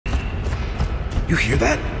You hear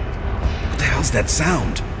that? What the hell's that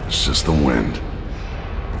sound? It's just the wind.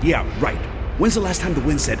 Yeah, right. When's the last time the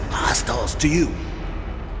wind said hostiles to you?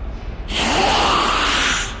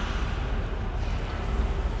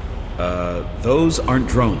 Those aren't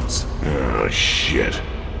drones. Oh, shit.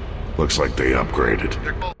 Looks like they upgraded.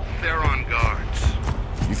 They're called Theron guards.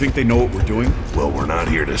 You think they know what we're doing? Well, we're not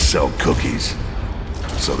here to sell cookies,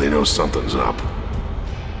 so they know something's up.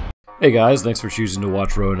 Hey guys, thanks for choosing to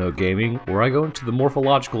watch Roanoke Gaming, where I go into the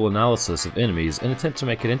morphological analysis of enemies and attempt to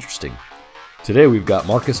make it interesting. Today we've got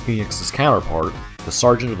Marcus Phoenix's counterpart, the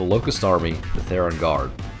Sergeant of the Locust Army, the Theron Guard.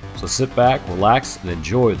 So sit back, relax, and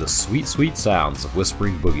enjoy the sweet, sweet sounds of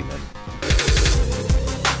whispering boogeymen.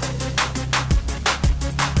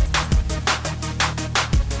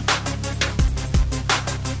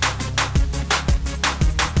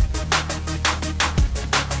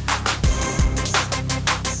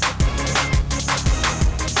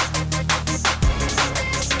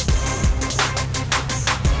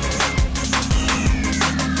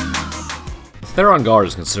 The Theron Guard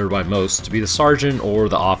is considered by most to be the sergeant or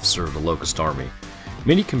the officer of the Locust Army.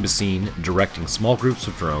 Many can be seen directing small groups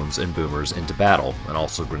of drones and boomers into battle, and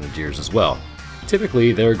also grenadiers as well.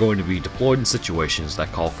 Typically, they are going to be deployed in situations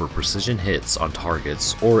that call for precision hits on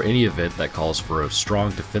targets, or any event that calls for a strong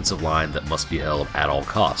defensive line that must be held at all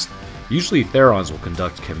costs. Usually, Therons will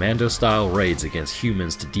conduct commando-style raids against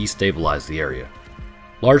humans to destabilize the area.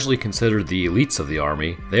 Largely considered the elites of the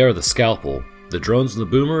army, they are the scalpel, the drones and the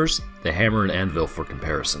boomers, the hammer and anvil for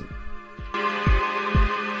comparison.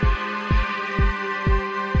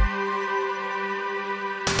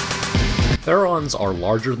 Therons are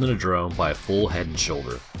larger than a drone by a full head and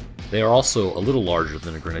shoulder. They are also a little larger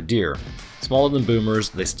than a grenadier. Smaller than boomers,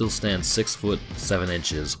 they still stand 6 foot 7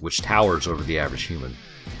 inches, which towers over the average human.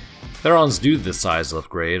 Therons due to this size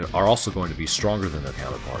upgrade are also going to be stronger than their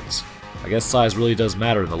counterparts. I guess size really does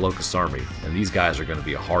matter in the Locust Army, and these guys are going to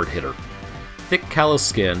be a hard hitter. Thick callous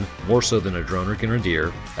skin, more so than a drone or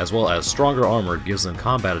grenadier, as well as stronger armor gives them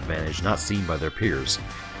combat advantage not seen by their peers.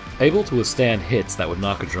 Able to withstand hits that would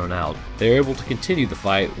knock a drone out, they are able to continue the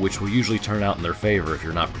fight, which will usually turn out in their favor if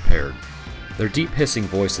you're not prepared. Their deep hissing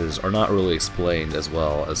voices are not really explained as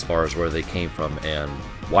well as far as where they came from and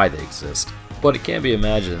why they exist, but it can be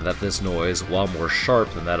imagined that this noise, while more sharp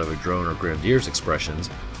than that of a drone or grenadier's expressions,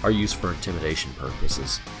 are used for intimidation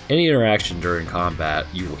purposes. Any interaction during combat,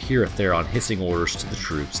 you will hear a Theron hissing orders to the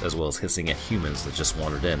troops as well as hissing at humans that just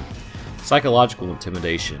wandered in. Psychological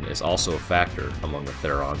intimidation is also a factor among the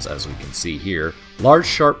Therons, as we can see here. Large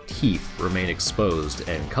sharp teeth remain exposed,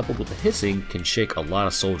 and coupled with the hissing can shake a lot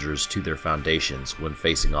of soldiers to their foundations when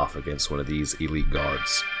facing off against one of these elite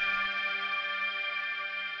guards.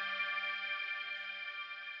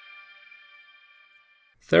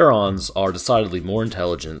 Therons are decidedly more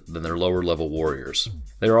intelligent than their lower level warriors.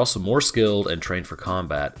 They are also more skilled and trained for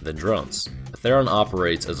combat than drones. A Theron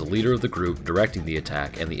operates as a leader of the group directing the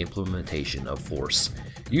attack and the implementation of force.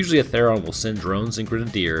 Usually a Theron will send drones and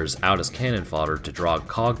grenadiers out as cannon fodder to draw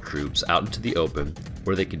cog troops out into the open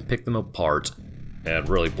where they can pick them apart and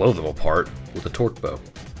really blow them apart with a torque bow.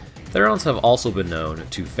 Therons have also been known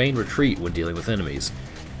to feign retreat when dealing with enemies.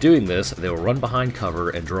 Doing this, they will run behind cover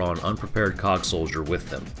and draw an unprepared cog soldier with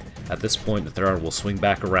them. At this point, the Theron will swing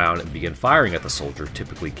back around and begin firing at the soldier,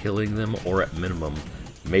 typically killing them or at minimum,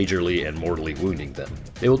 majorly and mortally wounding them.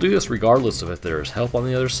 They will do this regardless of if there is help on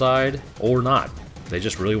the other side or not. They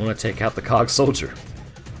just really want to take out the cog soldier.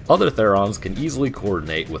 Other Therons can easily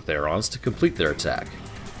coordinate with Therons to complete their attack.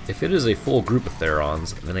 If it is a full group of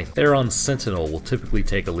Therons, then a Theron Sentinel will typically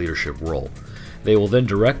take a leadership role. They will then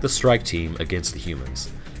direct the strike team against the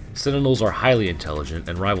humans. Sentinels are highly intelligent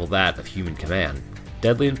and rival that of human command.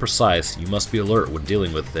 Deadly and precise, you must be alert when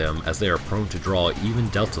dealing with them as they are prone to draw even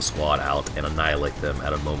Delta Squad out and annihilate them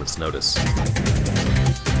at a moment's notice.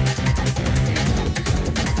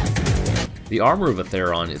 The armor of a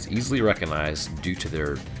Theron is easily recognized due to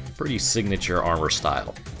their pretty signature armor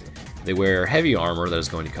style. They wear heavy armor that is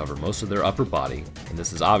going to cover most of their upper body, and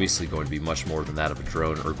this is obviously going to be much more than that of a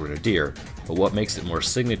drone or grenadier, but what makes it more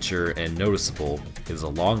signature and noticeable is a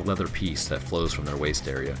long leather piece that flows from their waist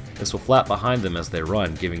area. This will flap behind them as they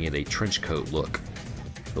run, giving it a trench coat look.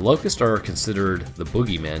 The Locusts are considered the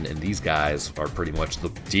boogeymen, and these guys are pretty much the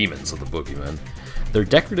demons of the boogeymen. Their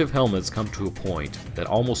decorative helmets come to a point that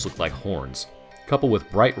almost look like horns. Coupled with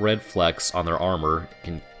bright red flecks on their armor,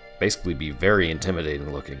 can basically be very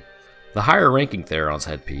intimidating looking. The higher ranking Theron's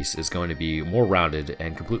headpiece is going to be more rounded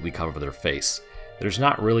and completely cover their face. There's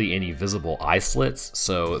not really any visible eye slits,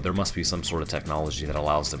 so there must be some sort of technology that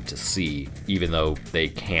allows them to see, even though they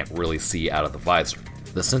can't really see out of the visor.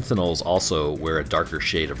 The Sentinels also wear a darker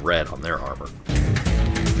shade of red on their armor.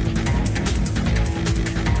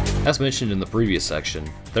 As mentioned in the previous section,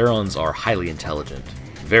 Therons are highly intelligent.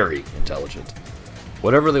 Very intelligent.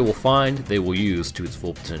 Whatever they will find, they will use to its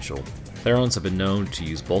full potential. Therons have been known to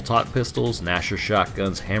use bolt-on pistols, Gnasher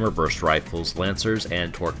shotguns, hammer-burst rifles, lancers,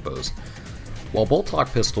 and torque bows. While bolt-on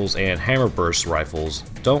pistols and hammer-burst rifles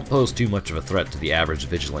don't pose too much of a threat to the average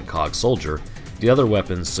vigilant cog soldier, the other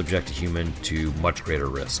weapons subject a human to much greater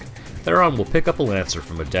risk. Theron will pick up a lancer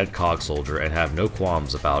from a dead cog soldier and have no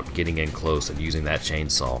qualms about getting in close and using that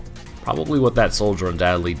chainsaw. Probably what that soldier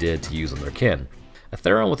undoubtedly did to use on their kin. A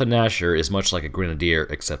Theron with a Gnasher is much like a Grenadier,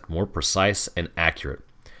 except more precise and accurate.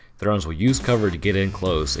 Therons will use cover to get in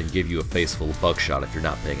close and give you a face full of buckshot if you're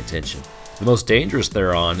not paying attention. The most dangerous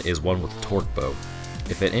Theron is one with a torque bow.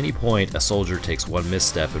 If at any point a soldier takes one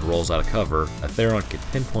misstep and rolls out of cover, a Theron can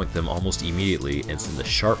pinpoint them almost immediately and send a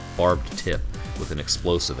sharp barbed tip with an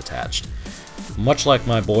explosive attached. Much like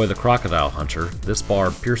my boy the Crocodile Hunter, this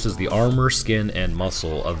barb pierces the armor, skin, and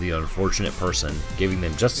muscle of the unfortunate person, giving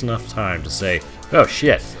them just enough time to say, "Oh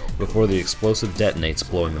shit," before the explosive detonates,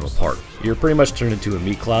 blowing them apart. You're pretty much turned into a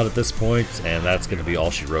meat cloud at this point, and that's going to be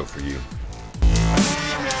all she wrote for you.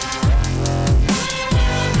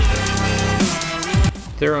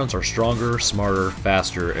 Therons are stronger, smarter,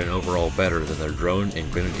 faster, and overall better than their drone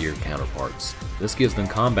and grenadier counterparts. This gives them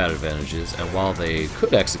combat advantages, and while they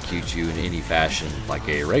could execute you in any fashion like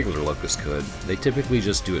a regular Locust could, they typically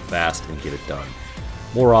just do it fast and get it done.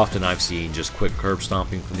 More often I've seen just quick curb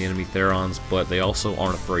stomping from the enemy Therons, but they also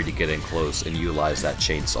aren't afraid to get in close and utilize that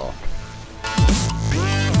chainsaw.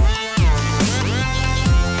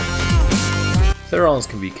 Therons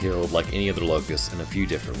can be killed like any other Locust in a few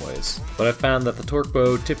different ways, but I've found that the torque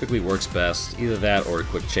bow typically works best, either that or a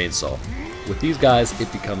quick chainsaw. With these guys,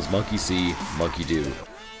 it becomes monkey see, monkey do.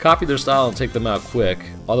 Copy their style and take them out quick,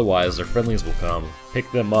 otherwise their friendlies will come,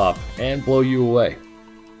 pick them up, and blow you away.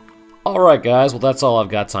 Alright guys, well that's all I've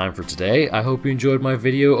got time for today. I hope you enjoyed my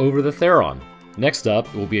video over the Theron. Next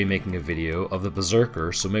up, we'll be making a video of the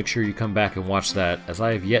Berserker, so make sure you come back and watch that, as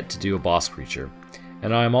I have yet to do a boss creature.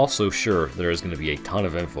 And I am also sure there is going to be a ton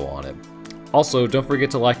of info on it. Also, don't forget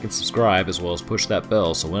to like and subscribe, as well as push that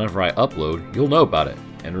bell so whenever I upload, you'll know about it.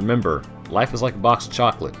 And remember, life is like a box of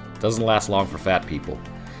chocolate. It doesn't last long for fat people.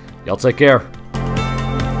 Y'all take care.